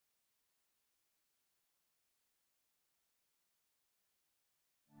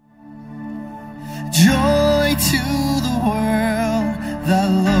Joy to the world, the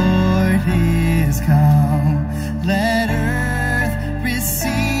Lord is come. Let earth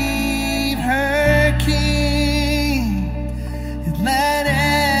receive her King. Let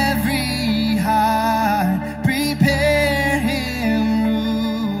every heart prepare him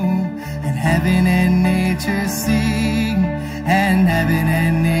room. And heaven and nature sing, and heaven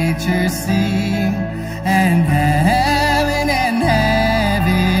and nature sing, and heaven and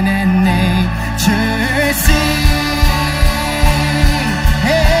heaven and nature sing.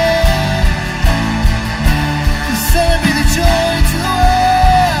 Hey, we celebrate the joy to the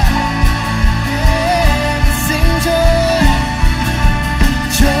world. Yeah, we sing joy,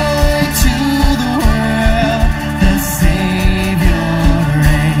 joy to the world. The Savior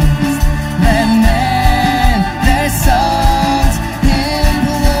reigns. Let men their songs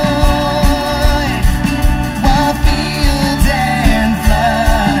employ, while fields and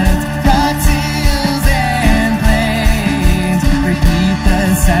floods, rocks, hills and plains repeat the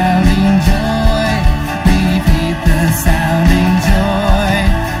sounding joy, repeat the sounding joy,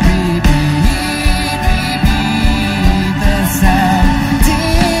 repeat the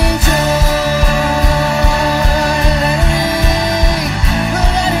sounding joy.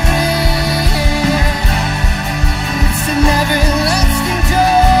 Let it ring, it's an everlasting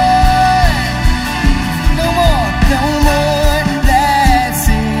joy. No more that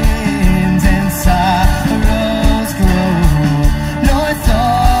sins and sorrows grow, nor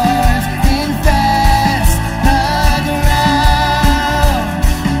thorns infest the ground.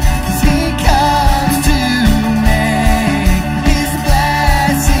 'Cause he comes to make his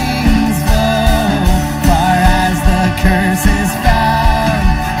blessings flow, far as the curse is found,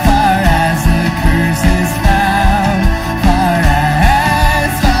 far as the curse is found, far as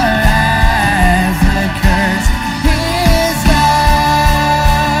the curse is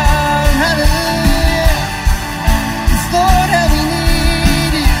found. Hallelujah. 'Cause Lord, how we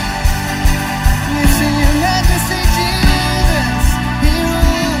need you. Yes, in your majesty, Jesus,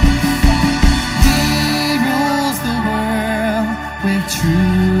 he rules the world with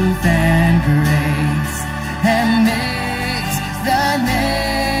truth and grace, and makes the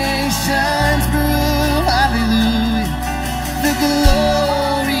nations prove, hallelujah, the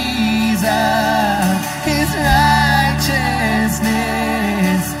glories of his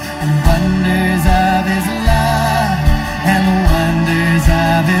righteousness, and wonders of his love, and the wonders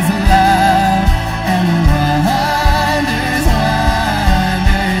of his love, and the wonders of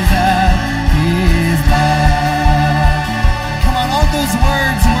his love. Come on, all those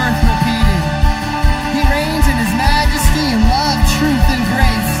words worth repeating. He reigns in his majesty and love, truth and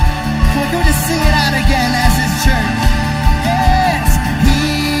grace. Come on, go just sing it out again as his church. Yes, he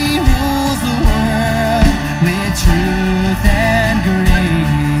rules the world with truth and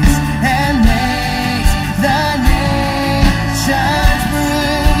grace, and makes the nations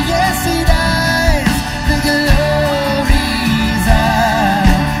prove. Yes, he does. The glories of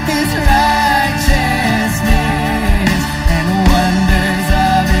his righteousness, and the wonders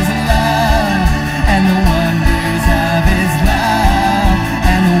of his love, and the wonders of his love,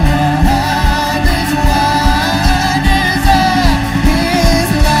 and the wonders of his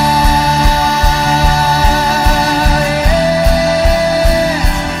love. Yes,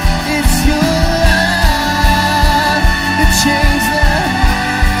 it's your love that changed the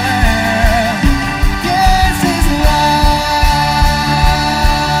world. Yes, his love,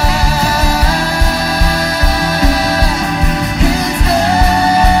 his love.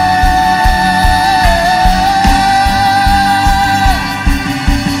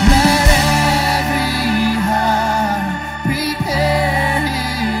 Let every heart prepare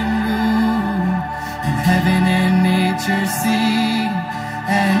him room, and heaven and nature sing,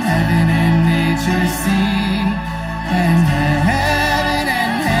 and heaven and nature sing, and heaven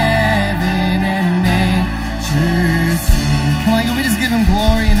and nature sing. Come on, can we just give him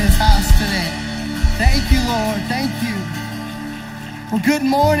glory in his house today? Thank you, Lord. Thank you. Well, good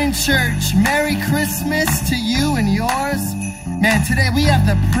morning, church. Merry Christmas to you and yours. Man, today we have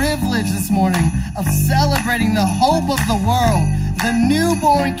the privilege this morning of celebrating the hope of the world, the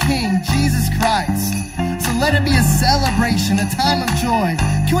newborn King, Jesus Christ. So let it be a celebration, a time of joy.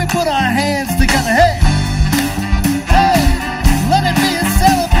 Can we put our hands together? Hey! Hey! Let it be a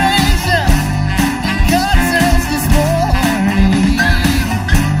celebration in God's house this morning.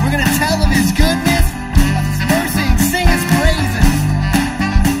 We're going to tell of his goodness, of his mercy, and sing his praises.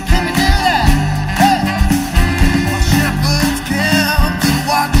 Can we do that? Hey! Well, shepherds kept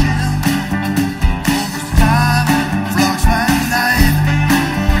watching over silent flocks by night.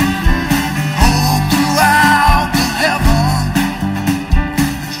 All throughout the heaven,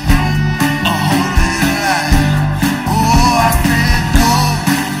 a holy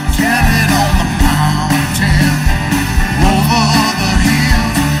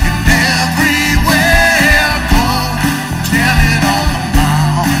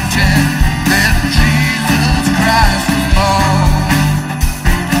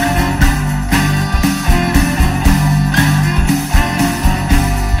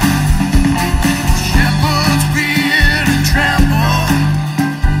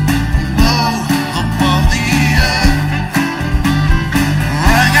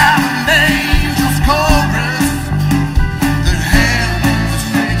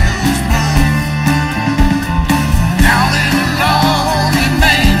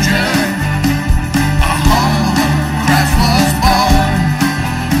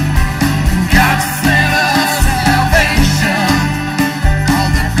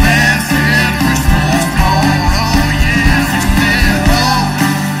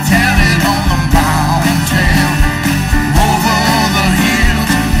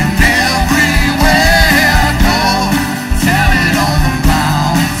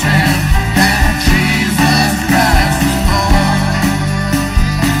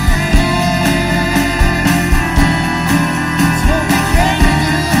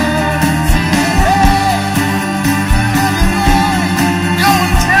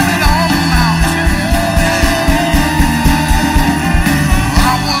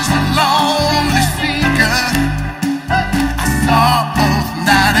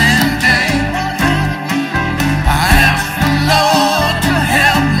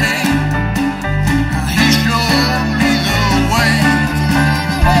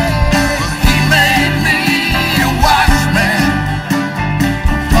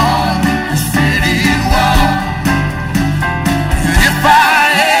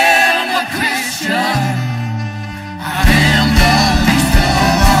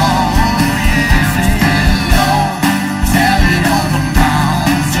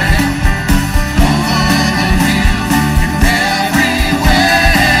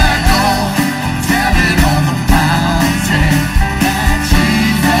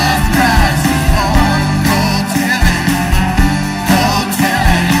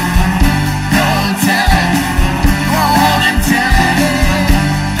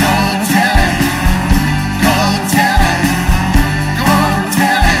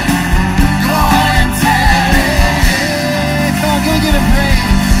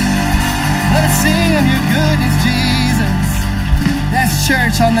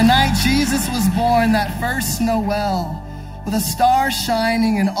on the night Jesus was born, that first Noel, with a star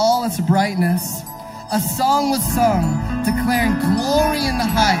shining in all its brightness, a song was sung declaring glory in the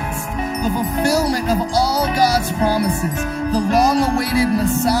highest, the fulfillment of all God's promises. The long-awaited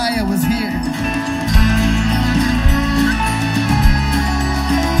Messiah was here.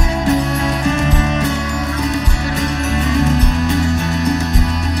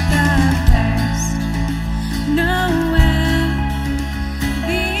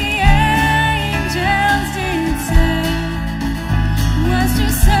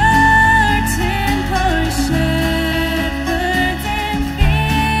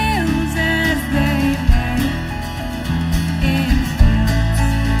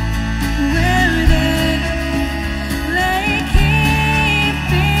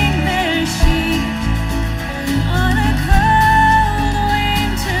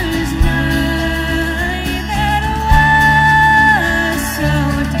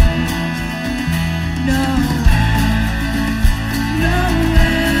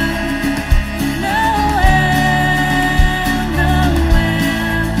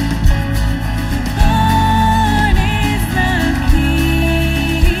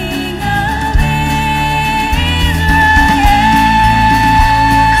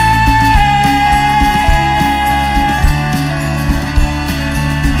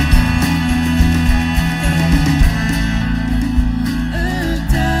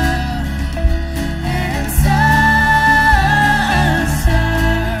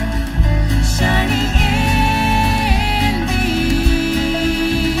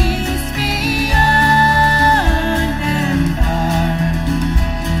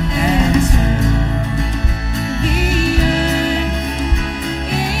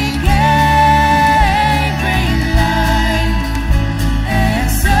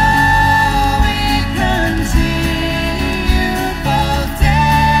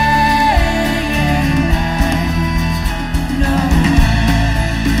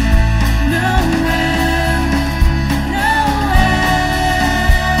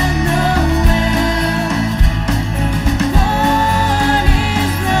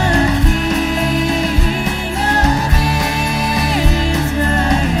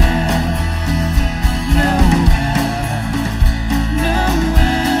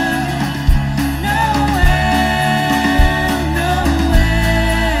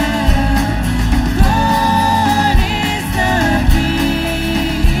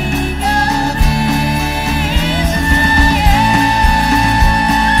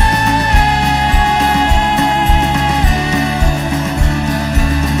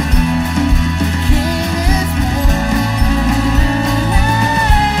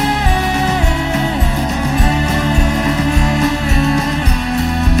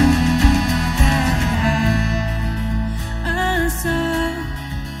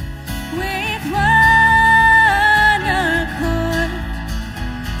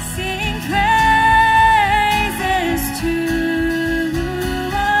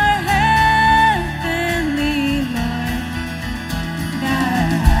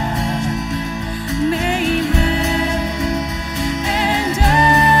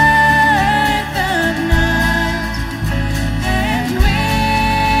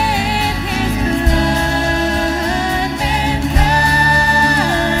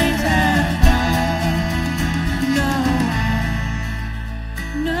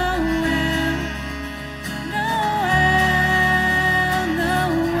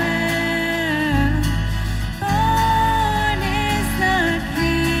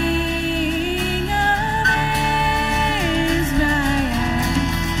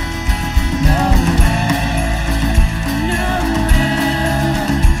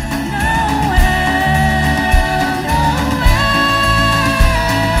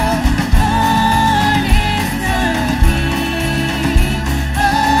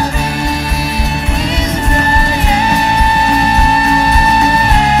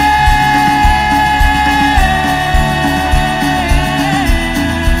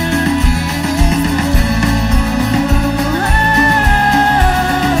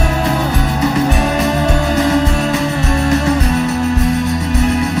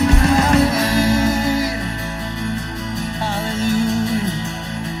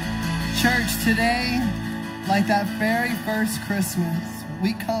 like that very first Christmas,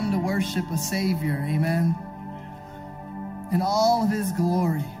 we come to worship a Savior, amen, in all of his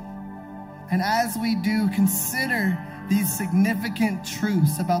glory. And as we do, consider these significant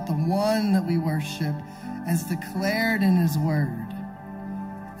truths about the one that we worship as declared in his word.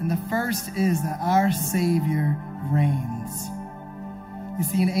 And the first is that our Savior reigns. You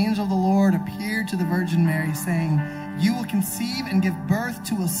see, an angel of the Lord appeared to the Virgin Mary saying, You will conceive and give birth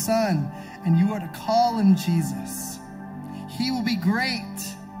to a son, and you are to call him Jesus. He will be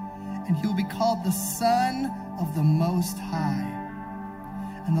great, and he will be called the Son of the Most High.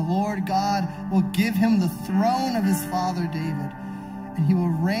 And the Lord God will give him the throne of his father David, and he will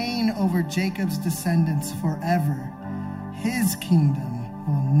reign over Jacob's descendants forever. His kingdom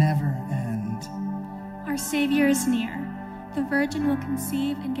will never end. Our Savior is near. The virgin will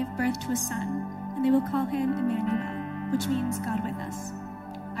conceive and give birth to a son, and they will call him Emmanuel, which means God with us.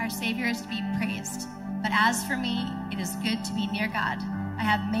 Our Savior is to be praised. But as for me, it is good to be near God. I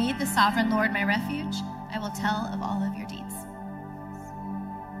have made the sovereign Lord my refuge. I will tell of all of your deeds.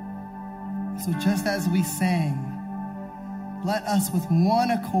 So just as we sang, let us with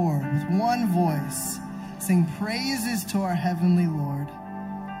one accord, with one voice, sing praises to our heavenly Lord,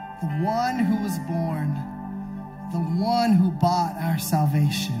 the one who was born, the one who bought our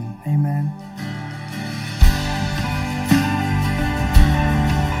salvation. Amen.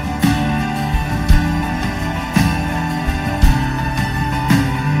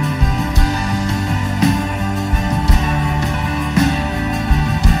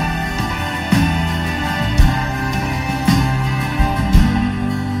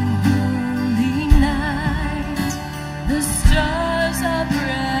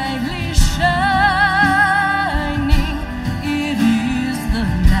 Shining, it is the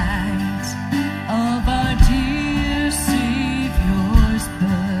night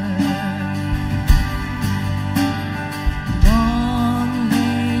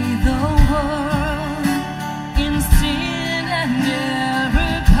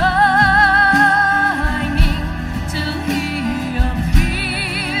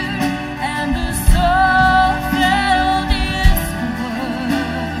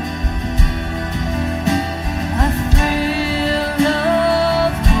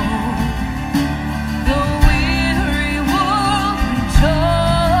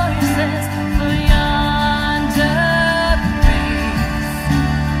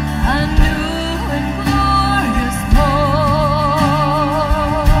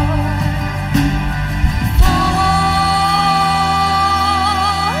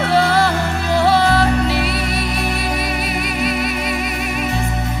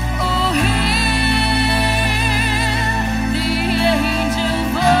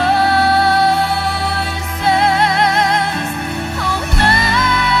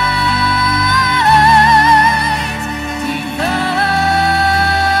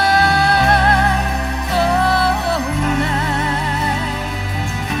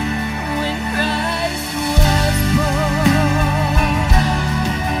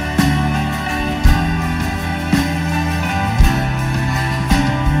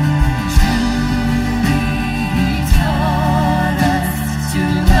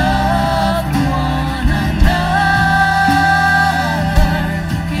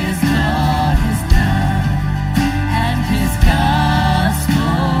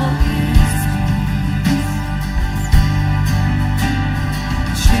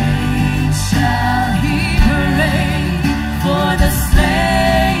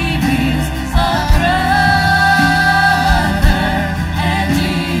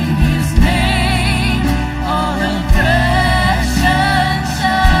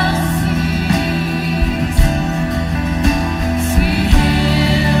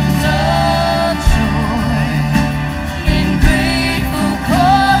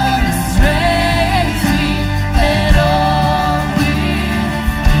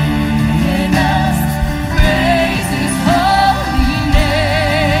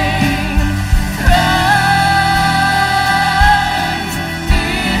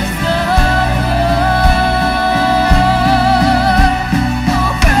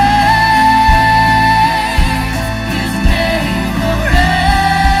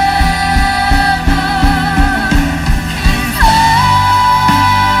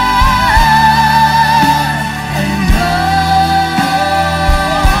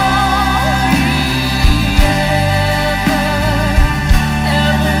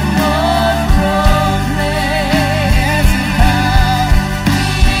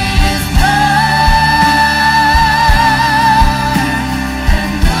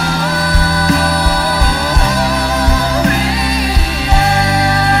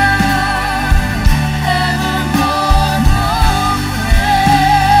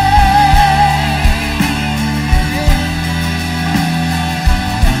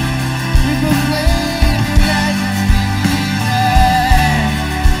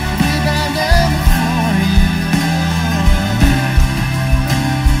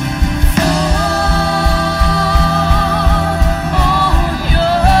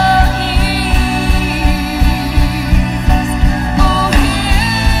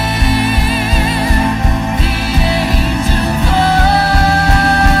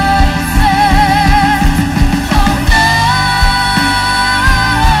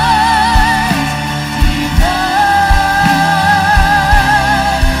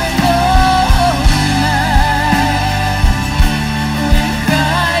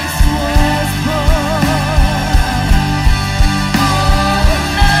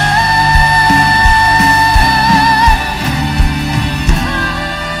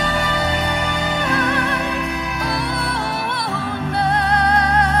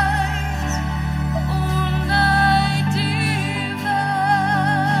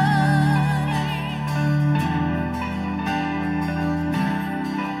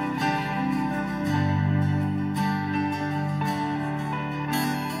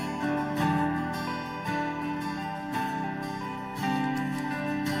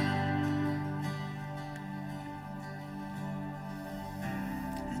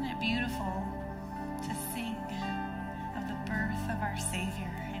beautiful to sing of the birth of our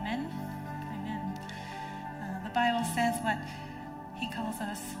Savior. Amen? Amen. The Bible says what he calls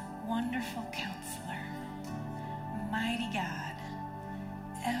us: Wonderful Counselor, Mighty God,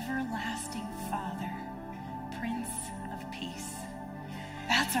 Everlasting Father, Prince of Peace.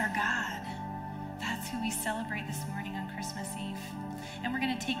 That's our God. That's who we celebrate this morning on Christmas Eve. And we're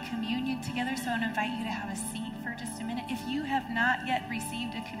going to take communion together, so I want to invite you to have a seat for just a minute. If you have not yet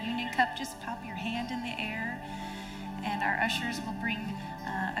received a communion cup, just pop your hand in the air, and our ushers will bring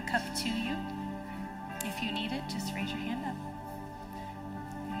a cup to you. If you need it, just raise your hand up.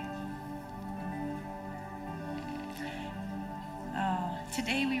 Oh,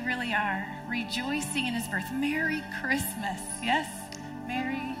 today we really are rejoicing in his birth. Merry Christmas. Yes?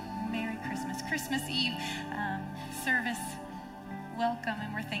 Merry Christmas. Christmas Eve service. Welcome,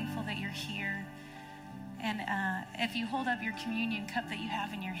 and we're thankful that you're here. And if you hold up your communion cup that you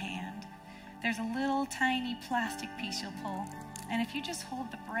have in your hand, there's a little tiny plastic piece you'll pull. And if you just hold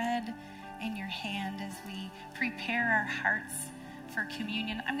the bread in your hand as we prepare our hearts for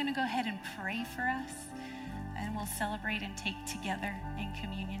communion, I'm going to go ahead and pray for us, and we'll celebrate and take together in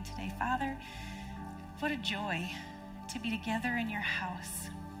communion today. Father, what a joy to be together in your house.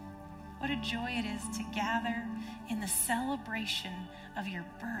 What a joy it is to gather in the celebration of your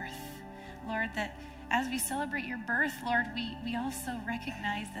birth. Lord, that as we celebrate your birth, Lord, we also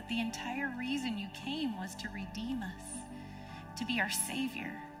recognize that the entire reason you came was to redeem us, to be our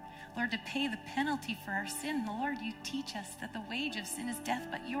Savior. Lord, to pay the penalty for our sin. Lord, you teach us that the wage of sin is death,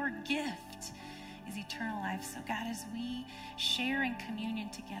 but your gift is eternal life. So God, as we share in communion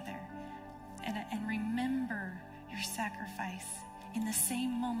together and remember your sacrifice, in the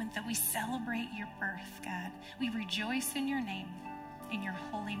same moment that we celebrate your birth, God, we rejoice in your name, in your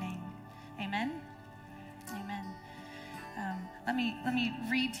holy name. Amen? Amen. Let me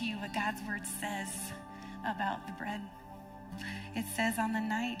read to you what God's word says about the bread. It says, on the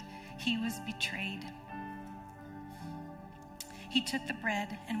night he was betrayed, he took the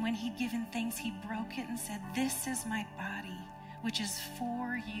bread, and when he'd given thanks, he broke it and said, "This is my body, which is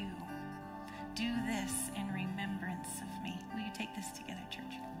for you. Do this in remembrance of me." Will you take this together,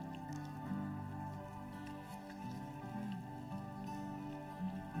 church?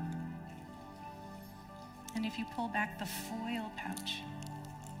 And if you pull back the foil pouch,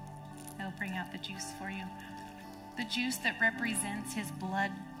 it'll bring out the juice for you. The juice that represents his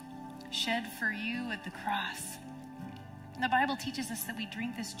blood shed for you at the cross. The Bible teaches us that we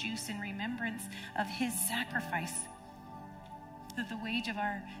drink this juice in remembrance of his sacrifice. That the wage of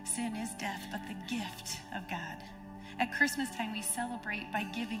our sin is death, but the gift of God. At Christmas time, we celebrate by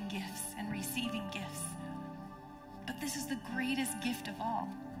giving gifts and receiving gifts. But this is the greatest gift of all,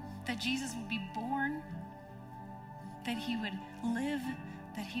 that Jesus would be born, that he would live,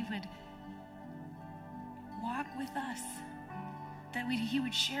 that he would walk with us, that he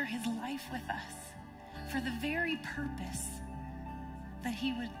would share his life with us for the very purpose that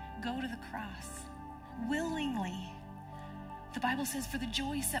he would go to the cross willingly. The Bible says, for the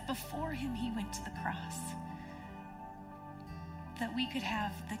joy set before him, he went to the cross, that we could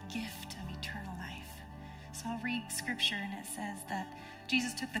have the gift of eternal life. So I'll read scripture, and it says that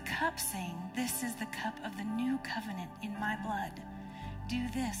Jesus took the cup, saying, "This is the cup of the new covenant in my blood. Do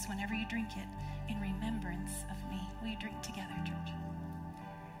this whenever you drink it in remembrance of me." Will you drink together, church?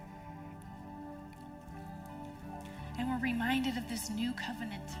 And we're reminded of this new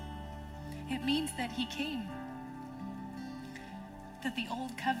covenant. It means that he came, that the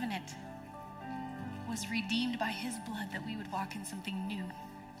old covenant was redeemed by his blood, that we would walk in something new.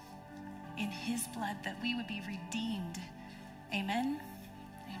 In his blood, that we would be redeemed. Amen?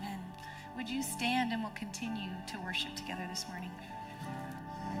 Amen. Would you stand, and we'll continue to worship together this morning.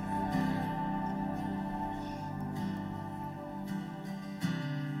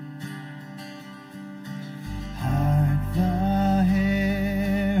 Hark the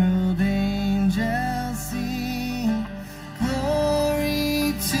herald angels sing,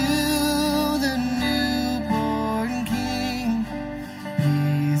 glory to the newborn King.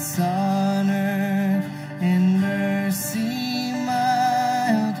 Peace on earth and mercy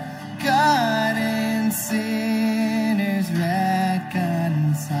mild, God and sinners reconciled.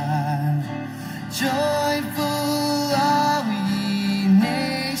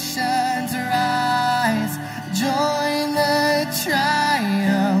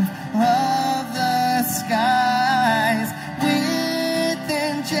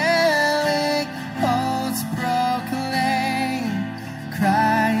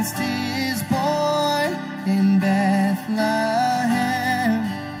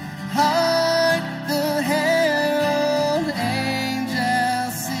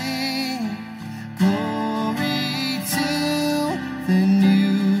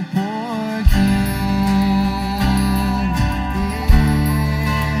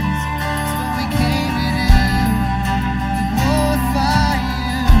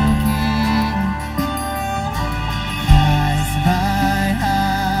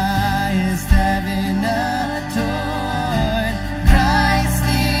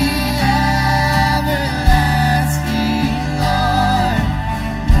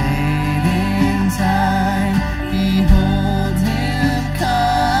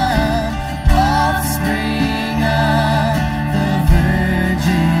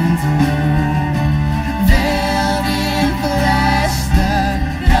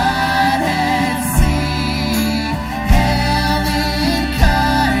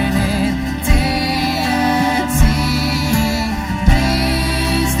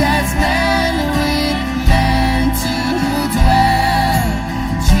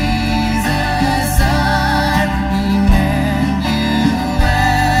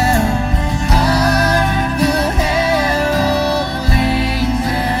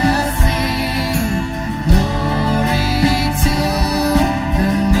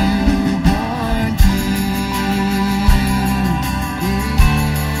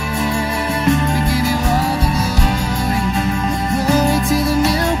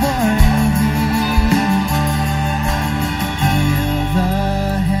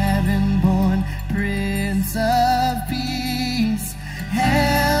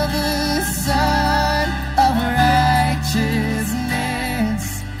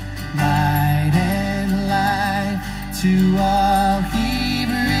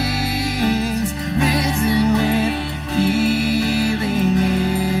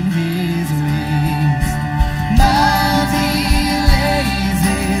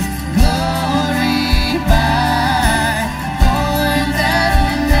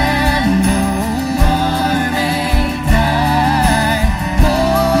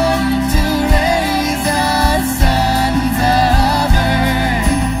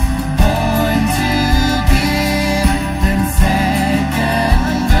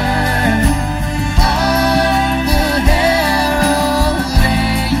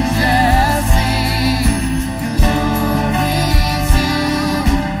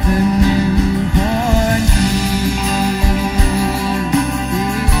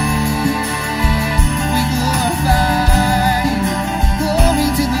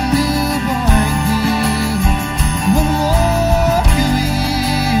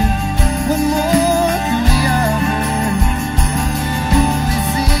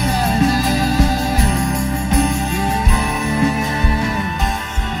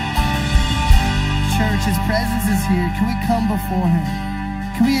 before him?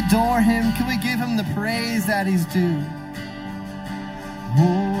 Can we adore him? Can we give him the praise that he's due?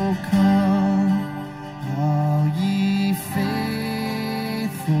 Oh, come, all ye faithful,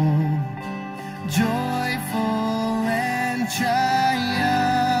 joyful and triumphant.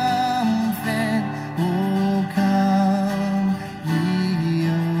 Oh, come ye,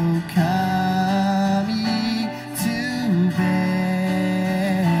 oh, come ye to Bethlehem.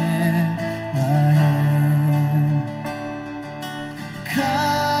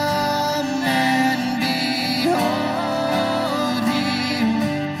 Come and behold him,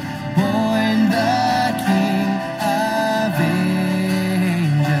 born the King of angels.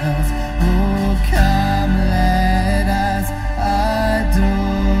 Oh, come, let us adore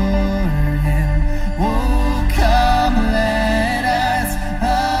him. Oh, come, let us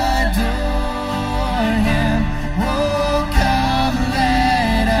adore him. Oh, come,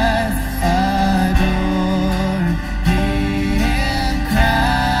 let us adore him, Christ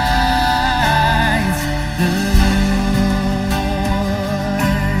the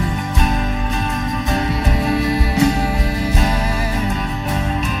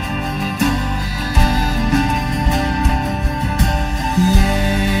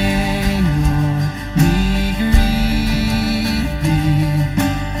Yea, Lord, we greet thee,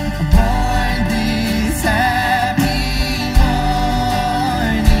 born this happy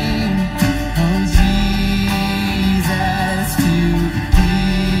morning. Oh, Jesus, to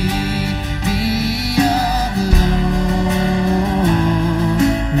thee be all glory.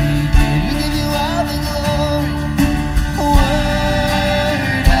 We give you all the glory.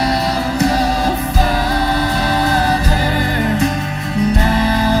 Word of the Father,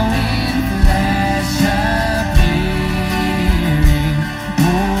 now in flesh appearing.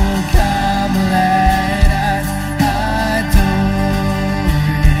 Oh, come, let us adore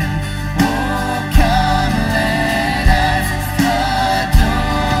him. Oh, come, let us adore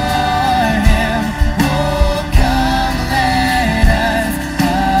him. Oh, come, let us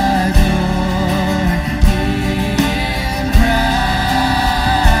adore him, Christ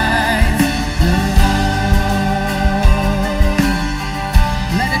the Lord.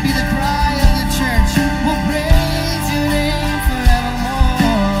 Let it be the cry of the church. We'll praise your name forevermore.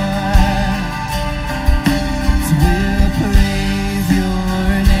 So we'll praise your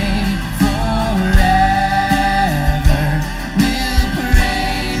name forever. We'll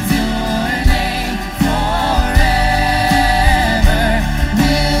praise your name forever.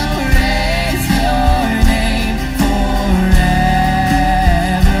 We'll praise your name forever.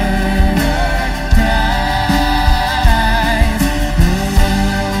 Christ the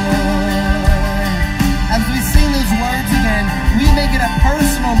Lord. As we sing those words again, we make it a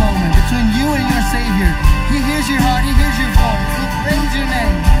personal moment between you and your Savior. He hears your heart, he hears your voice. We'll praise your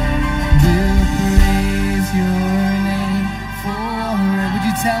name. We'll praise your name forever. Would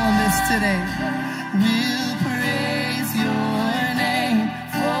you tell him this today? We'll praise your name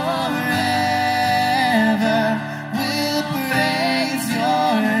forever. We'll praise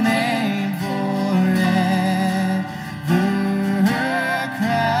your name forever.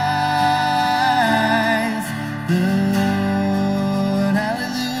 Christ the Lord.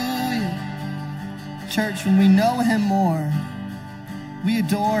 Hallelujah. Church, when we know him more, we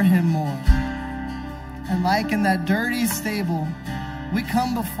adore him more. And like in that dirty stable, we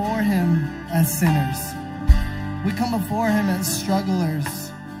come before him as sinners. We come before him as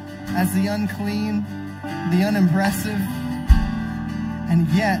strugglers, as the unclean, the unimpressive. And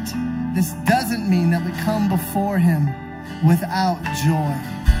yet, this doesn't mean that we come before him without joy,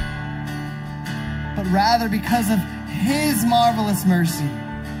 but rather because of his marvelous mercy,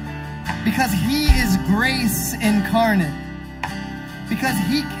 because he is grace incarnate, because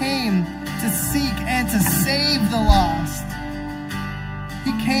he came to seek and to save the lost.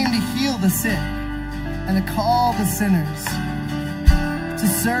 He came to heal the sick and to call the sinners, to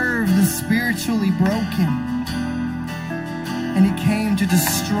serve the spiritually broken. And he came to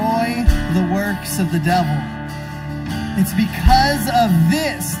destroy the works of the devil. It's because of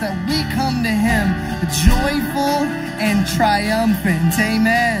this that we come to him joyful and triumphant.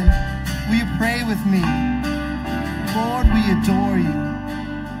 Amen. Will you pray with me? Lord, we adore you.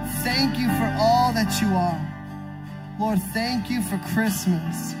 Thank you for all that you are. Lord, thank you for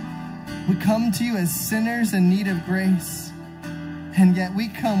Christmas. We come to you as sinners in need of grace, and yet we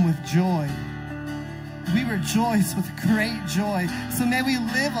come with joy. We rejoice with great joy. So may we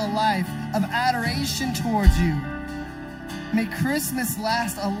live a life of adoration towards you. May Christmas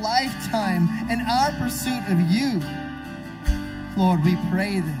last a lifetime in our pursuit of you. Lord, we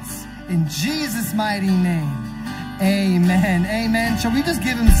pray this in Jesus' mighty name. Amen. Amen. Shall we just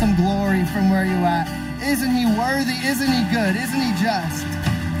give him some glory from where you're at? Isn't he worthy? Isn't he good? Isn't he just?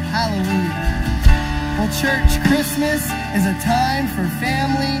 Hallelujah. Well, church, Christmas is a time for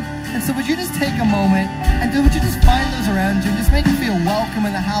family. And so would you just take a moment and would you just find those around you and just make them feel welcome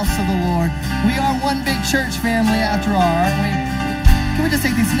in the house of the Lord? We are one big church family after all, aren't we? Can we just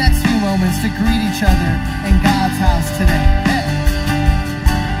take these next few moments to greet each other in God's house today? Hey.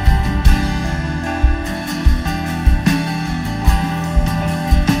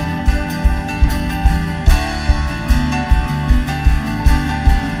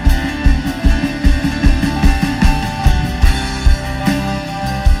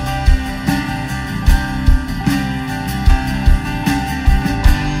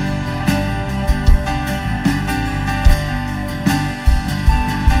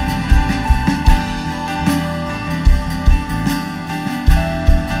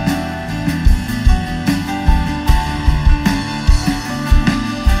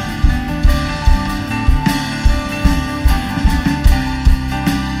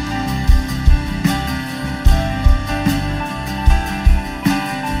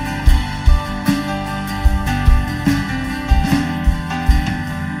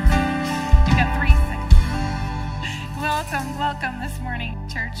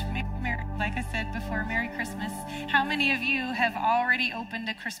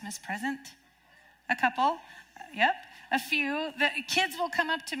 Christmas present? A couple? Yep. A few. The kids will come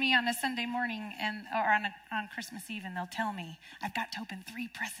up to me on a Sunday morning or on Christmas Eve and they'll tell me, I've got to open 3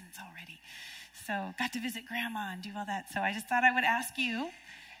 presents already. So got to visit grandma and do all that. So I just thought I would ask you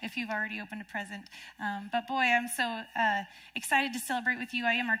if you've already opened a present. But boy, I'm so excited to celebrate with you.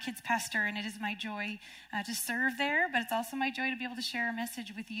 I am our kids pastor and it is my joy to serve there, but it's also my joy to be able to share a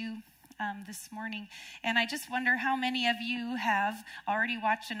message with you this morning. And I just wonder how many of you have already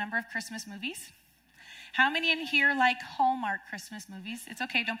watched a number of Christmas movies? How many in here like Hallmark Christmas movies? It's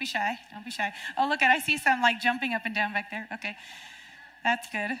okay, don't be shy, don't be shy. Oh, look, I see some like jumping up and down back there. Okay, that's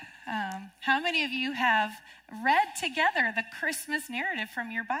good. How many of you have read together the Christmas narrative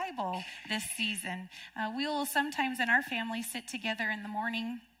from your Bible this season? We will sometimes in our family sit together in the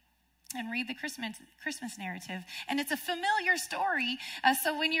morning and read the Christmas narrative. And it's a familiar story.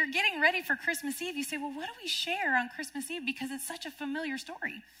 So when you're getting ready for Christmas Eve, you say, well, what do we share on Christmas Eve? Because it's such a familiar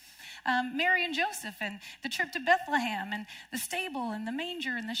story. Mary and Joseph and the trip to Bethlehem and the stable and the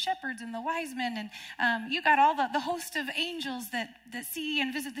manger and the shepherds and the wise men. And you got all the host of angels that see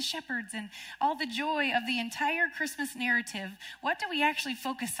and visit the shepherds and all the joy of the entire Christmas narrative. What do we actually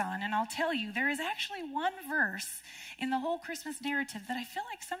focus on? And I'll tell you, there is actually one verse in the whole Christmas narrative that I feel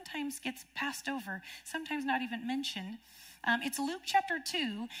like sometimes gets passed over, sometimes not even mentioned. It's Luke chapter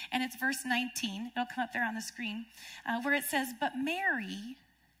 2, and it's verse 19. It'll come up there on the screen, where it says, "But Mary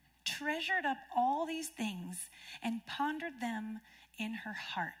treasured up all these things and pondered them in her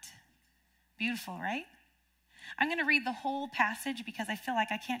heart." Beautiful, right? I'm going to read the whole passage because I feel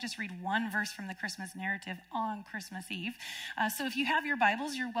like I can't just read one verse from the Christmas narrative on Christmas Eve. So if you have your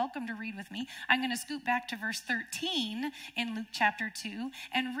Bibles, you're welcome to read with me. I'm going to scoot back to verse 13 in Luke chapter 2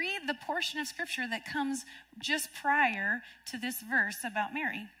 and read the portion of scripture that comes just prior to this verse about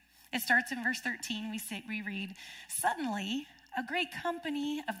Mary. It starts in verse 13. We read, "Suddenly a great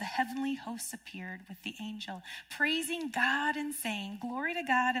company of the heavenly hosts appeared with the angel, praising God and saying, 'Glory to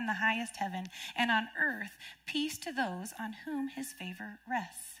God in the highest heaven, and on earth peace to those on whom his favor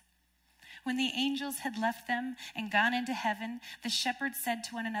rests.' When the angels had left them and gone into heaven, the shepherds said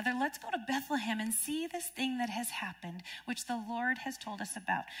to one another, 'Let's go to Bethlehem and see this thing that has happened, which the Lord has told us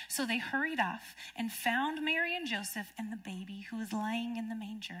about.' So they hurried off and found Mary and Joseph and the baby who was lying in the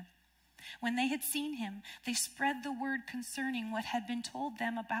manger. When they had seen him, they spread the word concerning what had been told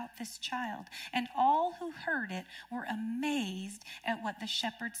them about this child. And all who heard it were amazed at what the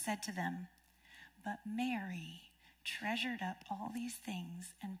shepherds said to them. But Mary treasured up all these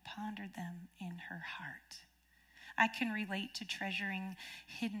things and pondered them in her heart." I can relate to treasuring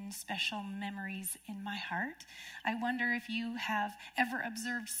hidden special memories in my heart. I wonder if you have ever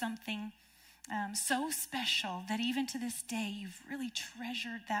observed something so special that even to this day, you've really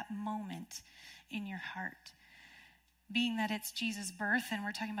treasured that moment in your heart. Being that it's Jesus' birth, and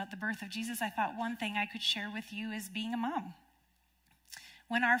we're talking about the birth of Jesus, I thought one thing I could share with you is being a mom.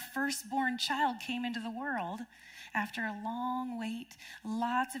 When our firstborn child came into the world, after a long wait,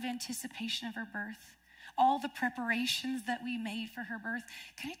 lots of anticipation of her birth, all the preparations that we made for her birth,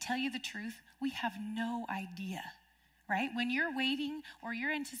 can I tell you the truth? We have no idea. Right? When you're waiting or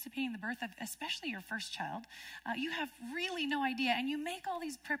you're anticipating the birth of especially your first child, you have really no idea. And you make all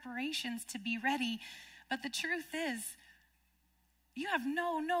these preparations to be ready. But the truth is, you have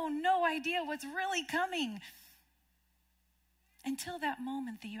no idea what's really coming. until that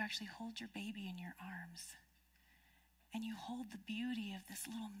moment that you actually hold your baby in your arms and you hold the beauty of this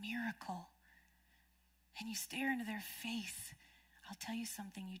little miracle and you stare into their face. I'll tell you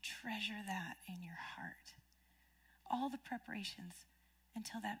something, you treasure that in your heart. All the preparations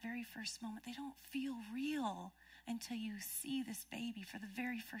until that very first moment, they don't feel real until you see this baby for the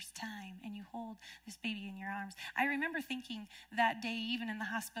very first time and you hold this baby in your arms. I remember thinking that day, even in the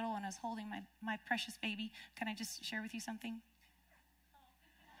hospital when I was holding my precious baby, can I just share with you something?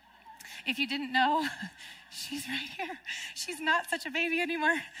 If you didn't know, she's right here. She's not such a baby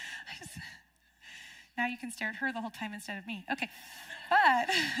anymore. Now you can stare at her the whole time instead of me. Okay, but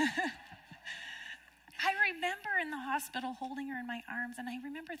I remember in the hospital holding her in my arms, and I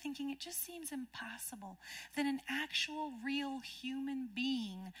remember thinking it just seems impossible that an actual real human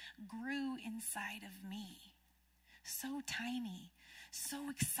being grew inside of me. So tiny, so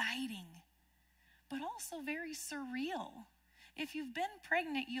exciting, but also very surreal. If you've been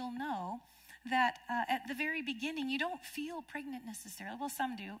pregnant, you'll know that at the very beginning, you don't feel pregnant necessarily. Well,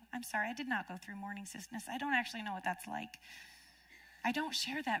 some do. I'm sorry, I did not go through morning sickness. I don't actually know what that's like. I don't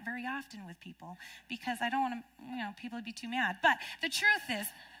share that very often with people because I don't want to, people would be too mad. But the truth is,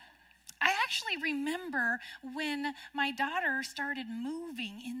 I actually remember when my daughter started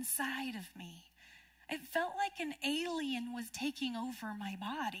moving inside of me. It felt like an alien was taking over my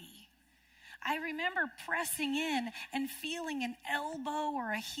body. I remember pressing in and feeling an elbow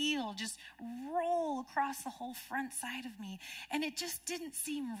or a heel just roll across the whole front side of me. And it just didn't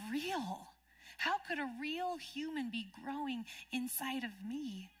seem real. How could a real human be growing inside of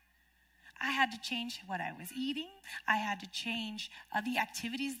me? I had to change what I was eating. I had to change the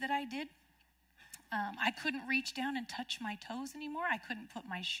activities that I did. I couldn't reach down and touch my toes anymore. I couldn't put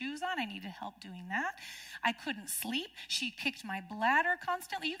my shoes on. I needed help doing that. I couldn't sleep. She kicked my bladder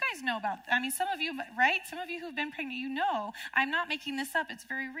constantly. You guys know about, some of you, right? Some of you who've been pregnant, you know, I'm not making this up. It's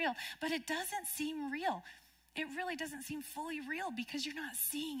very real. But it doesn't seem real. It really doesn't seem fully real because you're not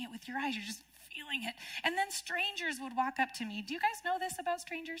seeing it with your eyes. You're just feeling it. And then strangers would walk up to me. Do you guys know this about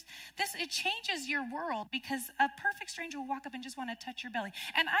strangers? It changes your world because a perfect stranger will walk up and just want to touch your belly.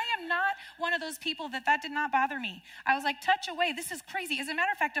 And I am not one of those people that did not bother me. I was like, touch away. This is crazy. As a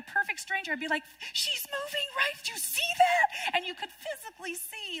matter of fact, a perfect stranger, I'd be like, she's moving, right? Did you see that? And you could physically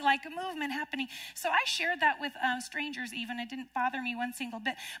see like a movement happening. So I shared that with strangers even. It didn't bother me one single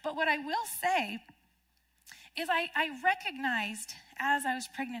bit. But what I will say is I recognized as I was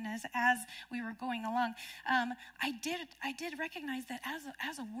pregnant, as we were going along, I did recognize that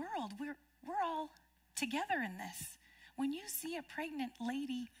as a world, we're all together in this. When you see a pregnant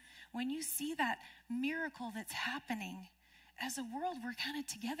lady, when you see that miracle that's happening, as a world, we're kind of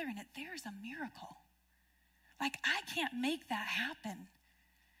together in it. There's a miracle. Like, I can't make that happen.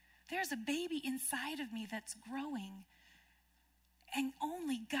 There's a baby inside of me that's growing, and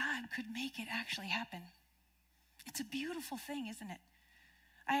only God could make it actually happen. It's a beautiful thing, isn't it?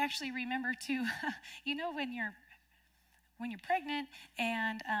 I actually remember too, when you're pregnant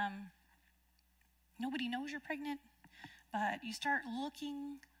and nobody knows you're pregnant, but you start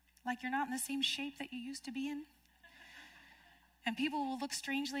looking like you're not in the same shape that you used to be in, and people will look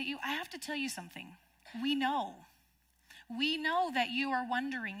strangely at you. I have to tell you something. We know that you are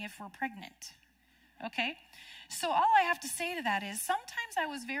wondering if we're pregnant. Okay? So all I have to say to that is sometimes I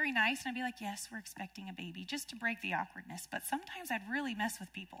was very nice and I'd be like, yes, we're expecting a baby, just to break the awkwardness. But sometimes I'd really mess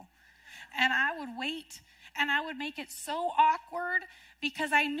with people. And I would wait and I would make it so awkward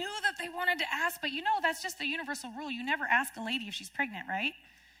because I knew that they wanted to ask. But that's just the universal rule. You never ask a lady if she's pregnant, right?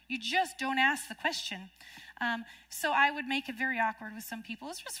 You just don't ask the question. So I would make it very awkward with some people.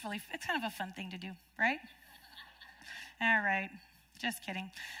 It's kind of a fun thing to do, right? All right. Just kidding.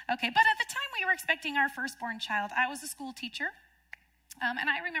 Okay, but at the time we were expecting our firstborn child, I was a school teacher. And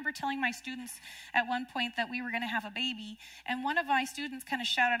I remember telling my students at one point that we were going to have a baby. And one of my students kind of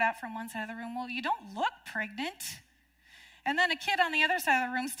shouted out from one side of the room, well, you don't look pregnant. And then a kid on the other side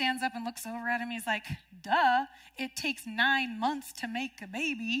of the room stands up and looks over at him. He's like, duh, it takes 9 months to make a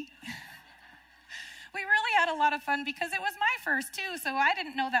baby. We really had a lot of fun because it was my first too, so I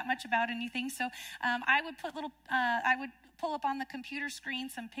didn't know that much about anything. So I would pull up on the computer screen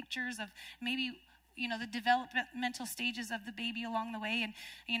some pictures of maybe, the developmental stages of the baby along the way.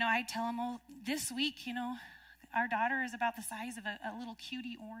 And, I'd tell them, oh, this week, our daughter is about the size of a little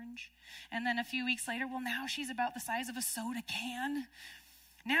cutie orange. And then a few weeks later, well, now she's about the size of a soda can.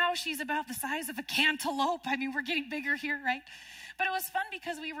 Now she's about the size of a cantaloupe. We're getting bigger here, right? But it was fun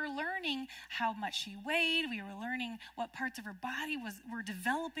because we were learning how much she weighed. We were learning what parts of her body were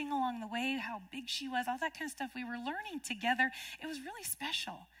developing along the way, how big she was, all that kind of stuff. We were learning together. It was really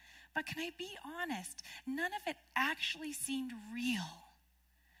special. But can I be honest? None of it actually seemed real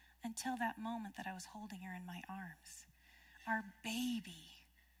until that moment that I was holding her in my arms. Our baby.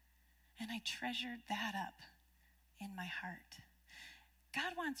 And I treasured that up in my heart.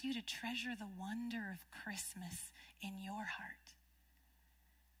 God wants you to treasure the wonder of Christmas in your heart.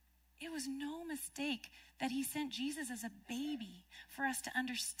 It was no mistake that he sent Jesus as a baby for us to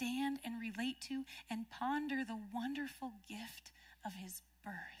understand and relate to and ponder the wonderful gift of his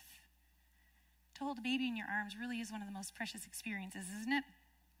birth. To hold a baby in your arms really is one of the most precious experiences, isn't it?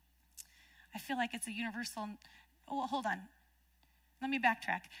 I feel like it's a universal... Oh, hold on. Let me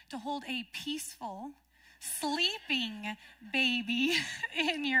backtrack. To hold a peaceful, sleeping baby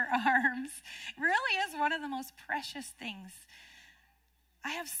in your arms really is one of the most precious things. I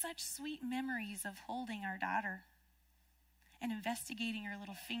have such sweet memories of holding our daughter and investigating her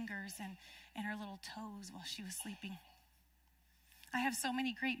little fingers and her little toes while she was sleeping. I have so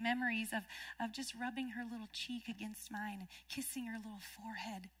many great memories of just rubbing her little cheek against mine and kissing her little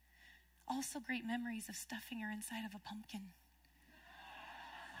forehead. Also great memories of stuffing her inside of a pumpkin.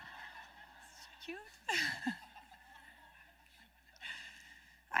 Cute.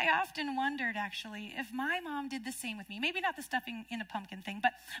 I often wondered, actually, if my mom did the same with me. Maybe not the stuffing in a pumpkin thing,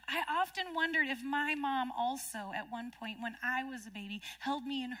 but I often wondered if my mom also, at one point when I was a baby, held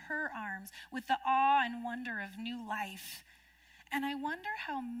me in her arms with the awe and wonder of new life. And I wonder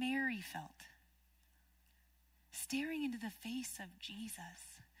how Mary felt, staring into the face of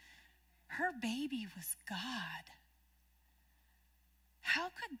Jesus. Her baby was God. How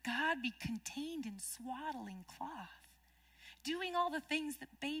could God be contained in swaddling cloth, doing all the things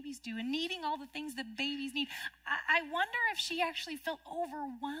that babies do and needing all the things that babies need? I wonder if she actually felt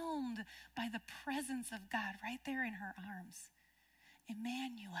overwhelmed by the presence of God right there in her arms.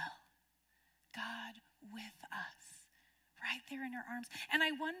 Emmanuel, God with us, right there in her arms. And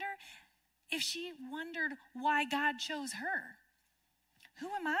I wonder if she wondered why God chose her. Who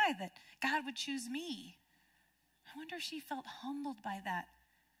am I that God would choose me? I wonder if she felt humbled by that,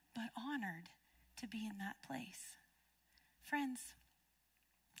 but honored to be in that place. Friends,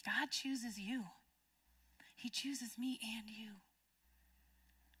 God chooses you. He chooses me and you.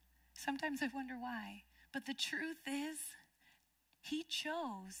 Sometimes I wonder why, but the truth is, he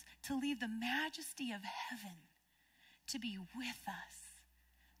chose to leave the majesty of heaven to be with us,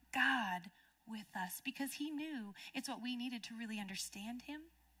 God with us, because he knew it's what we needed to really understand him,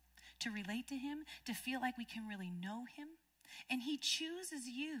 to relate to him, to feel like we can really know him. And he chooses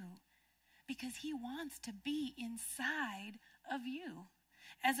you because he wants to be inside of you.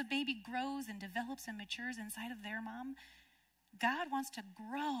 As a baby grows and develops and matures inside of their mom, God wants to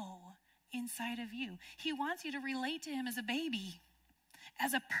grow inside of you. He wants you to relate to him as a baby,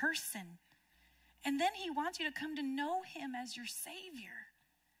 as a person. And then he wants you to come to know him as your Savior.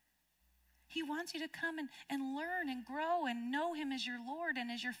 He wants you to come and learn and grow and know him as your Lord and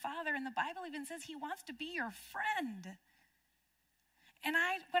as your Father. And the Bible even says he wants to be your friend. And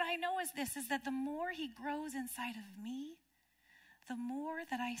what I know is this, is that the more he grows inside of me, the more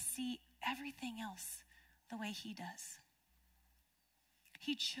that I see everything else the way he does.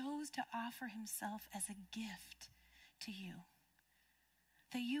 He chose to offer himself as a gift to you,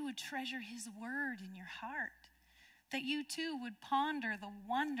 that you would treasure his word in your heart, that you too would ponder the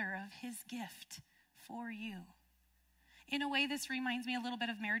wonder of his gift for you. In a way, this reminds me a little bit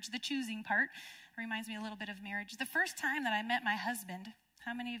of marriage. The choosing part reminds me a little bit of marriage. The first time that I met my husband,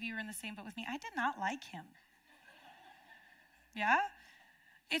 how many of you are in the same boat with me? I did not like him. Yeah?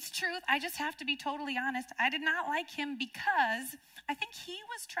 It's truth. I just have to be totally honest. I did not like him because I think he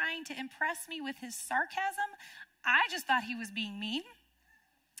was trying to impress me with his sarcasm. I just thought he was being mean.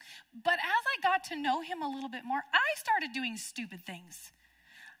 But as I got to know him a little bit more, I started doing stupid things.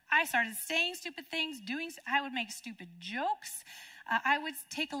 I started saying stupid things, I would make stupid jokes. I would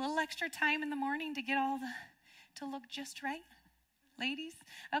take a little extra time in the morning to get to look just right. Ladies,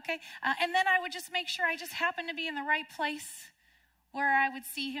 okay? And then I would just make sure I just happened to be in the right place where I would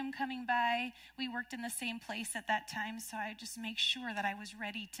see him coming by. We worked in the same place at that time, so I would just make sure that I was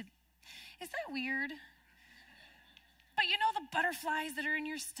ready to... Is that weird? But you know the butterflies that are in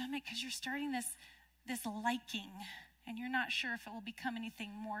your stomach because you're starting this liking, and you're not sure if it will become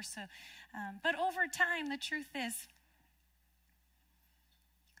anything more. So, but over time, the truth is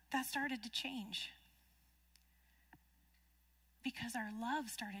that started to change because our love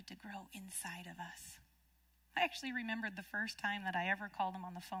started to grow inside of us. I actually remembered the first time that I ever called him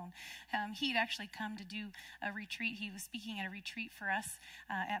on the phone. He'd actually come to do a retreat. He was speaking at a retreat for us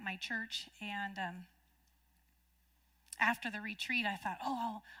at my church, and after the retreat, I thought,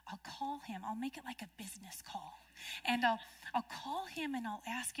 I'll call him. I'll make it like a business call. And I'll call him and I'll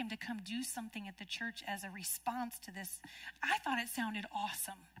ask him to come do something at the church as a response to this. I thought it sounded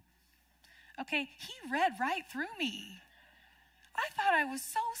awesome. Okay, he read right through me. I thought I was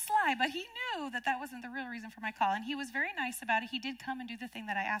so sly, but he knew that that wasn't the real reason for my call. And he was very nice about it. He did come and do the thing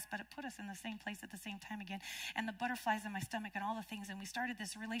that I asked, but it put us in the same place at the same time again. And the butterflies in my stomach and all the things. And we started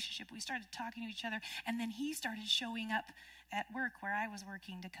this relationship. We started talking to each other. And then he started showing up at work where I was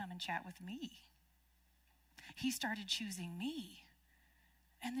working to come and chat with me. He started choosing me.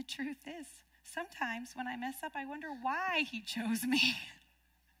 And the truth is, sometimes when I mess up, I wonder why he chose me.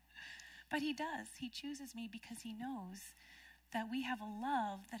 But he does. He chooses me because he knows that we have a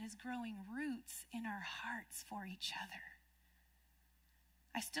love that is growing roots in our hearts for each other.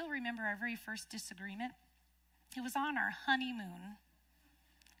 I still remember our very first disagreement. It was on our honeymoon.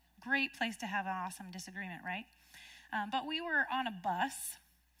 Great place to have an awesome disagreement, right? But we were on a bus,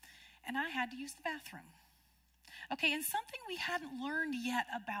 and I had to use the bathroom. Okay, and something we hadn't learned yet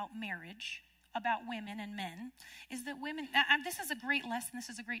about marriage, about women and men, is that women, this is a great lesson, this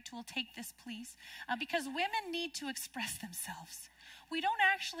is a great tool, take this please, because women need to express themselves. We don't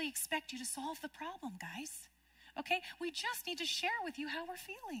actually expect you to solve the problem, guys. Okay, we just need to share with you how we're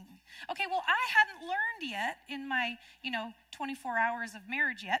feeling. Okay, well, I hadn't learned yet in my, 24 hours of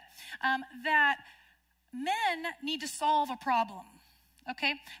marriage yet, that men need to solve a problem.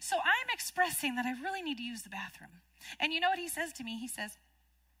 Okay, so I'm expressing that I really need to use the bathroom. And you know what he says to me? He says,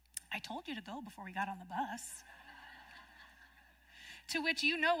 I told you to go before we got on the bus. To which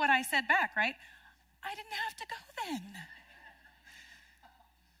you know what I said back, right? I didn't have to go then.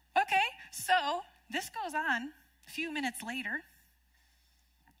 Okay, so this goes on a few minutes later.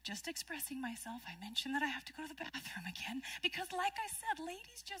 Just expressing myself, I mentioned that I have to go to the bathroom again because like I said,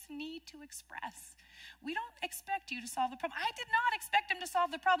 ladies just need to express. We don't expect you to solve the problem. I did not expect him to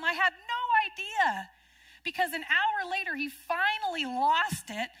solve the problem. I had no idea. Because an hour later, he finally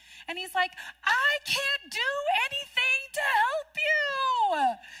lost it. And he's like, I can't do anything to help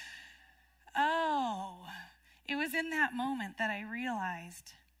you. Oh, it was in that moment that I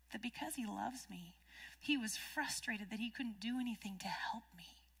realized that because he loves me, he was frustrated that he couldn't do anything to help me.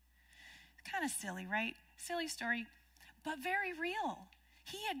 Kind of silly, right? Silly story, but very real.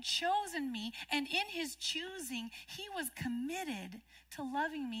 He had chosen me, and in his choosing, he was committed to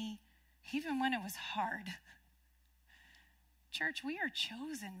loving me even when it was hard. Church, we are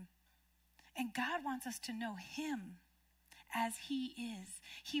chosen, and God wants us to know him as he is.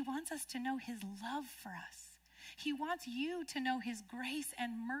 He wants us to know his love for us. He wants you to know his grace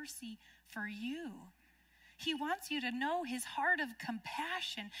and mercy for you. He wants you to know his heart of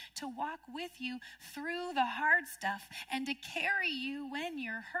compassion, to walk with you through the hard stuff, and to carry you when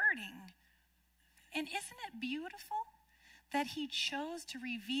you're hurting. And isn't it beautiful that he chose to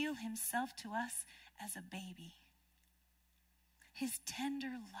reveal himself to us as a baby? His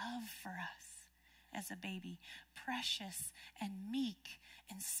tender love for us as a baby, precious and meek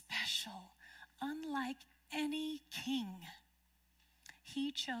and special, unlike any king.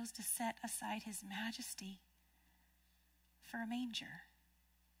 He chose to set aside his majesty for a manger.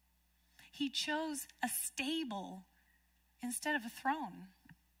 He chose a stable instead of a throne.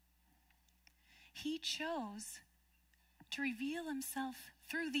 He chose to reveal himself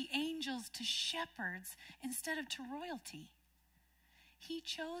through the angels to shepherds instead of to royalty. He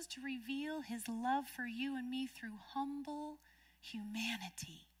chose to reveal his love for you and me through humble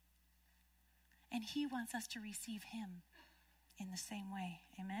humanity. And he wants us to receive him in the same way.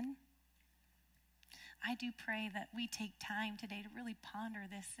 Amen? I do pray that we take time today to really ponder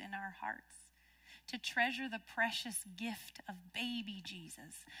this in our hearts, to treasure the precious gift of baby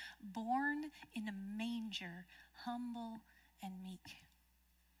Jesus, born in a manger, humble and meek.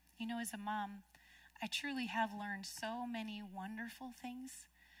 As a mom, I truly have learned so many wonderful things,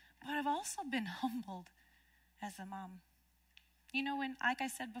 but I've also been humbled as a mom. When, like I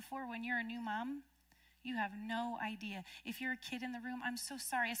said before, when you're a new mom, you have no idea. If you're a kid in the room, I'm so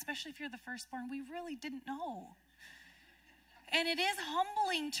sorry, especially if you're the firstborn, we really didn't know. And it is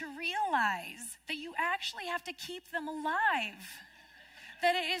humbling to realize that you actually have to keep them alive.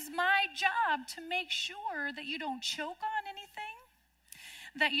 That it is my job to make sure that you don't choke on anything,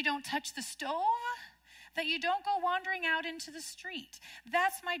 that you don't touch the stove, that you don't go wandering out into the street.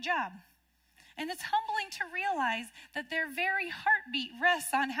 That's my job. And it's humbling to realize that their very heartbeat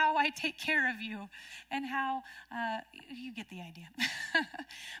rests on how I take care of you and how you get the idea.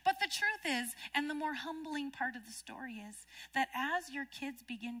 But the truth is, and the more humbling part of the story is, that as your kids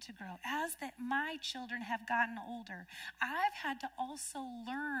begin to grow, as that my children have gotten older, I've had to also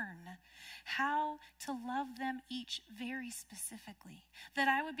learn how to love them each very specifically. That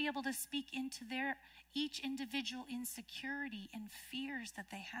I would be able to speak into their each individual insecurity and fears that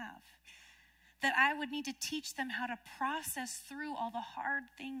they have. That I would need to teach them how to process through all the hard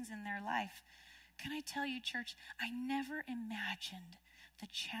things in their life. Can I tell you, church, I never imagined the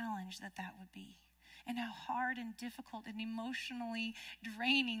challenge that would be, and how hard and difficult and emotionally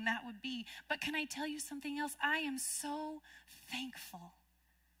draining that would be. But can I tell you something else? I am so thankful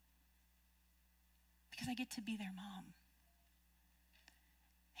because I get to be their mom.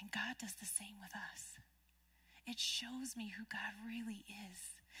 And God does the same with us. It shows me who God really is.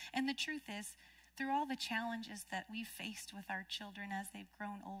 And the truth is, through all the challenges that we've faced with our children as they've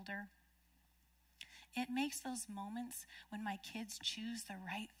grown older, it makes those moments when my kids choose the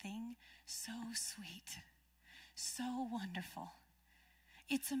right thing so sweet, so wonderful.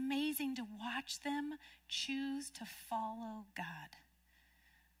 It's amazing to watch them choose to follow God.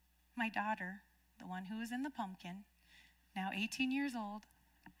 My daughter, the one who was in the pumpkin, now 18 years old,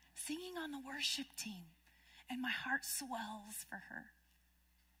 singing on the worship team, and my heart swells for her.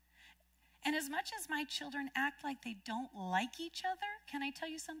 And as much as my children act like they don't like each other, can I tell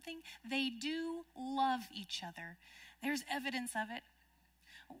you something? They do love each other. There's evidence of it.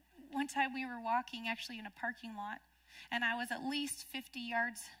 One time we were walking actually in a parking lot, and I was at least 50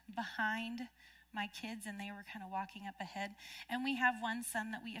 yards behind my kids, and they were kind of walking up ahead. And we have one son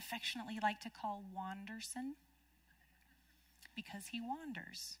that we affectionately like to call Wanderson, because he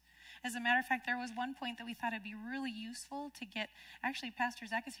wanders. As a matter of fact, there was one point that we thought it'd be really useful to get, actually Pastor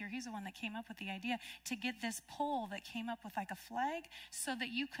Zach is here, he's the one that came up with the idea, to get this pole that came up with like a flag so that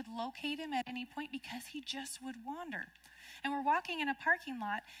you could locate him at any point, because he just would wander. And we're walking in a parking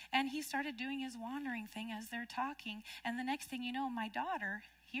lot, and he started doing his wandering thing as they're talking, and the next thing you know, my daughter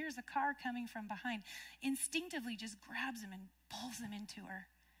hears a car coming from behind, instinctively just grabs him and pulls him into her.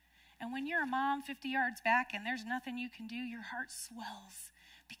 And when you're a mom 50 yards back and there's nothing you can do, your heart swells,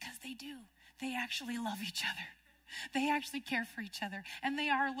 because they do. They actually love each other. They actually care for each other, and they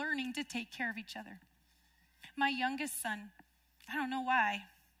are learning to take care of each other. My youngest son, I don't know why,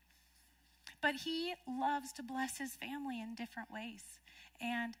 but he loves to bless his family in different ways.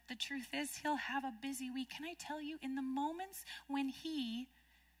 And the truth is, he'll have a busy week. Can I tell you, in the moments when he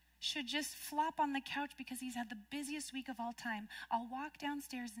should just flop on the couch because he's had the busiest week of all time, I'll walk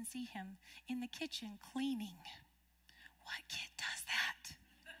downstairs and see him in the kitchen cleaning. What kid does that?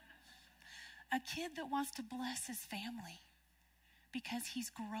 A kid that wants to bless his family because he's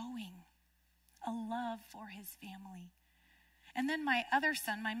growing a love for his family. And then my other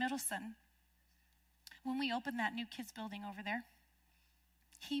son, my middle son, when we opened that new kids building over there,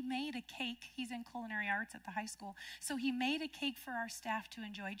 he made a cake. He's in culinary arts at the high school. So he made a cake for our staff to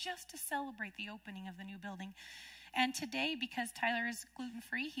enjoy, just to celebrate the opening of the new building. And today, because Tyler is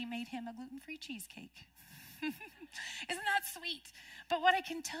gluten-free, he made him a gluten-free cheesecake. Isn't that sweet? But what I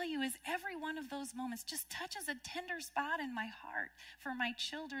can tell you is every one of those moments just touches a tender spot in my heart for my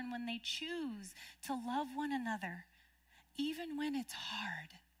children when they choose to love one another, even when it's hard,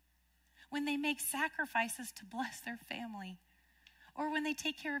 when they make sacrifices to bless their family, or when they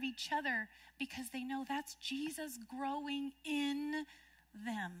take care of each other because they know that's Jesus growing in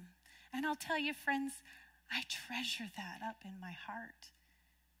them. And I'll tell you, friends, I treasure that up in my heart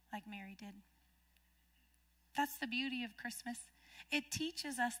like Mary did. That's the beauty of Christmas. It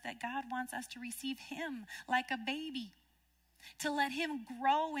teaches us that God wants us to receive him like a baby, to let him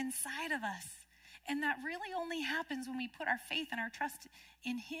grow inside of us. And that really only happens when we put our faith and our trust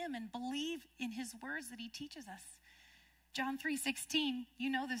in him and believe in his words that he teaches us. John 3:16, you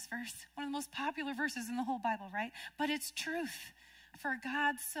know this verse, one of the most popular verses in the whole Bible, right? But it's truth. For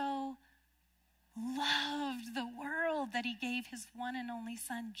God so loved the world that he gave his one and only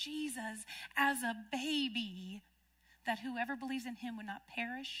son, Jesus, as a baby, that whoever believes in him would not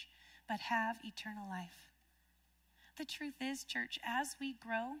perish, but have eternal life. The truth is, church, as we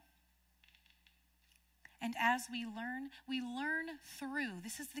grow and as we learn through,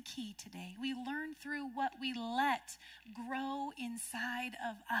 this is the key today, we learn through what we let grow inside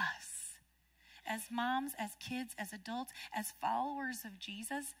of us. As moms, as kids, as adults, as followers of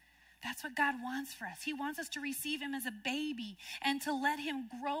Jesus, That's what God wants for us. He wants us to receive him as a baby and to let him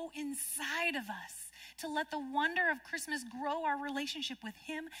grow inside of us, to let the wonder of Christmas grow our relationship with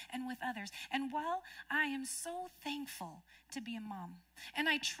him and with others. And while I am so thankful to be a mom, and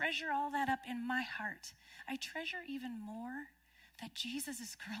I treasure all that up in my heart, I treasure even more that Jesus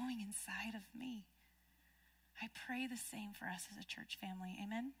is growing inside of me. I pray the same for us as a church family.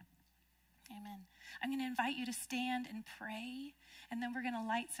 Amen? Amen. I'm going to invite you to stand and pray, and then we're going to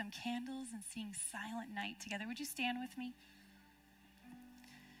light some candles and sing Silent Night together. Would you stand with me?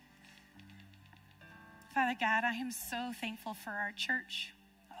 Father God, I am so thankful for our church.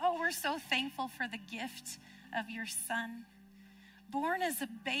 Oh, we're so thankful for the gift of your son, born as a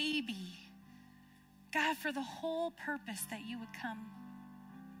baby. God, for the whole purpose that you would come,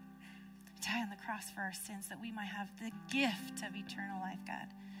 die on the cross for our sins, that we might have the gift of eternal life, God.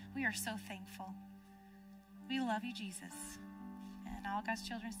 We are so thankful. We love you, Jesus. And all God's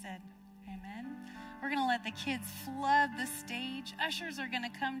children said, amen. We're going to let the kids flood the stage. Ushers are going to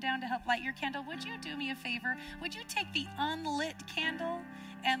come down to help light your candle. Would you do me a favor? Would you take the unlit candle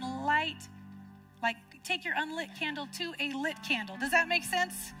and take your unlit candle to a lit candle? Does that make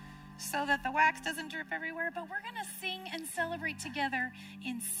sense? So that the wax doesn't drip everywhere. But we're going to sing and celebrate together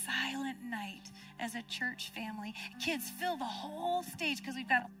in Silent Night as a church family. Kids, fill the whole stage because we've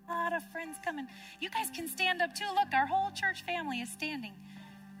got a lot of friends coming. You guys can stand up too. Look, our whole church family is standing.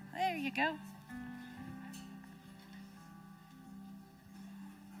 There you go.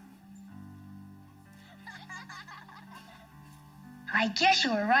 I guess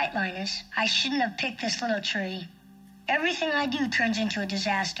you were right, Linus. I shouldn't have picked this little tree. Everything I do turns into a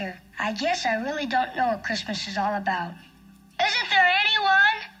disaster. I guess I really don't know what Christmas is all about. Isn't there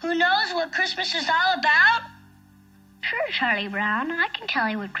anyone who knows what Christmas is all about? Sure, Charlie Brown. I can tell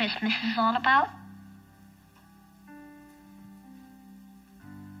you what Christmas is all about.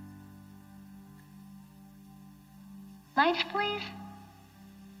 Lights, please.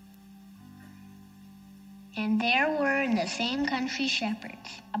 And there were in the same country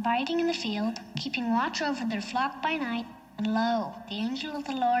shepherds, abiding in the field, keeping watch over their flock by night. And lo, the angel of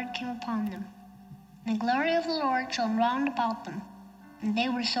the Lord came upon them. And the glory of the Lord shone round about them. And they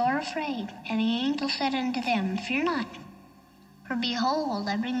were sore afraid. And the angel said unto them, Fear not, for behold,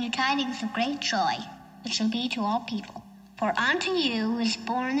 I bring you tidings of great joy, which shall be to all people. For unto you is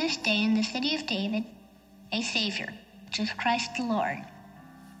born this day in the city of David a Savior, which is Christ the Lord.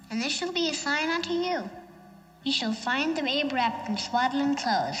 And this shall be a sign unto you. Ye shall find the babe wrapped in swaddling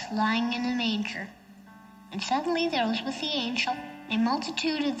clothes, lying in a manger. And suddenly there was with the angel a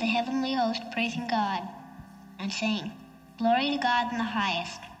multitude of the heavenly host praising God, and saying, Glory to God in the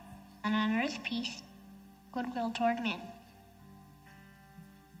highest, and on earth peace, goodwill toward men.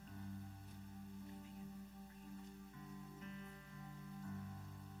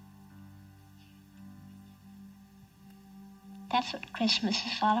 That's what Christmas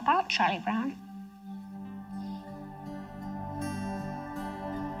is all about, Charlie Brown.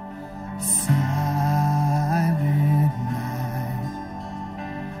 Silent night,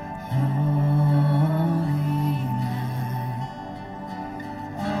 holy night,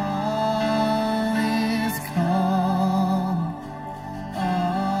 all is calm,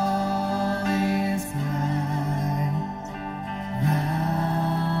 all is bright,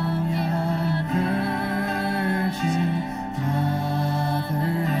 round young virgin,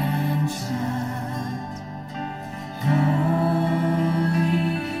 mother and child.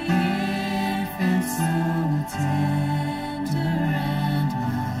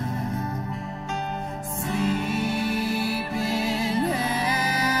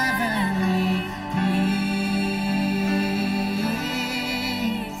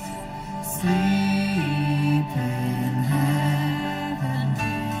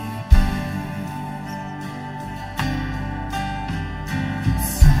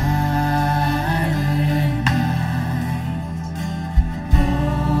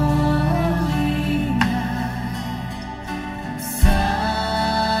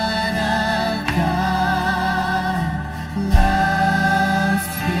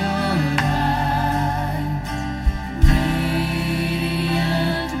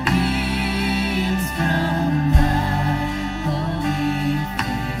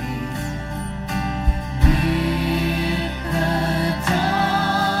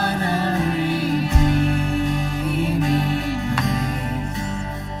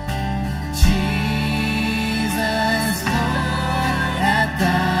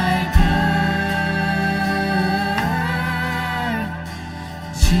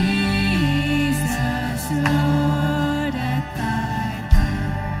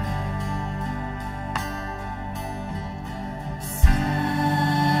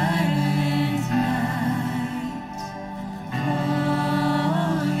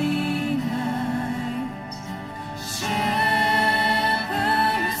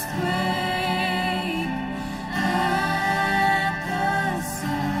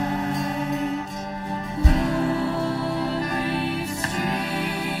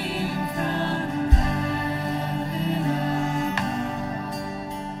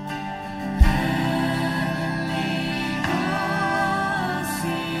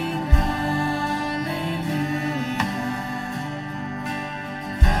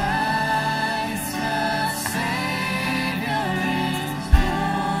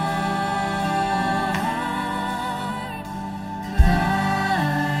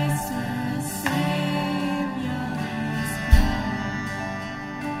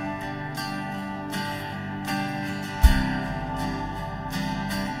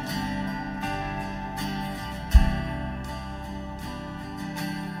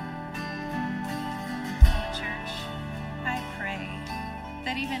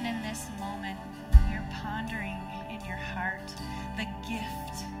 that even in this moment, you're pondering in your heart the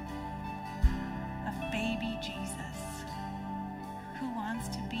gift of baby Jesus who wants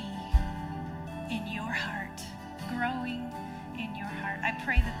to be in your heart, growing in your heart. I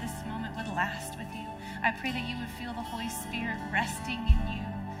pray that this moment would last with you. I pray that you would feel the Holy Spirit resting in you.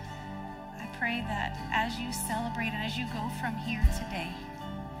 I pray that as you celebrate and as you go from here today,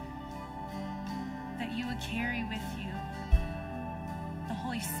 that you would carry with you the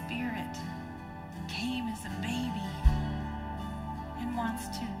Holy Spirit came as a baby and wants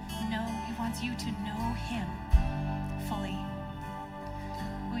you to know him fully.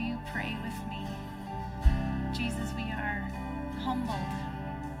 Will you pray with me? Jesus, we are humbled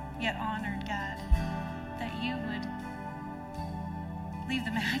yet honored, God, that you would leave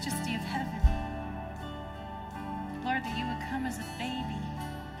the majesty of heaven. Lord, that you would come as a baby.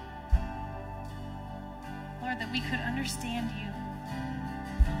 Lord, that we could understand you.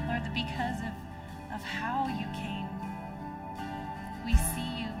 Lord, that because of how you came, we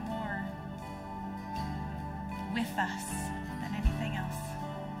see you more with us than anything else.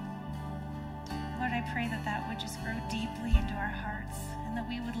 Lord, I pray that that would just grow deeply into our hearts and that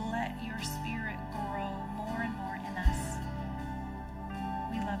we would let your Spirit grow more and more in us.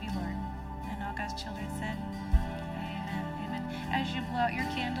 We love you, Lord. And all God's children said, amen, amen. As you blow out your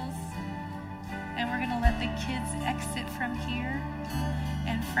candles, and we're going to let the kids exit from here.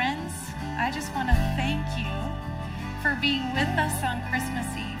 And friends, I just want to thank you for being with us on Christmas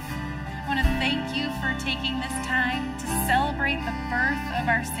Eve. I want to thank you for taking this time to celebrate the birth of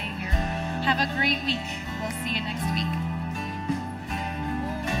our Savior. Have a great week. We'll see you next week.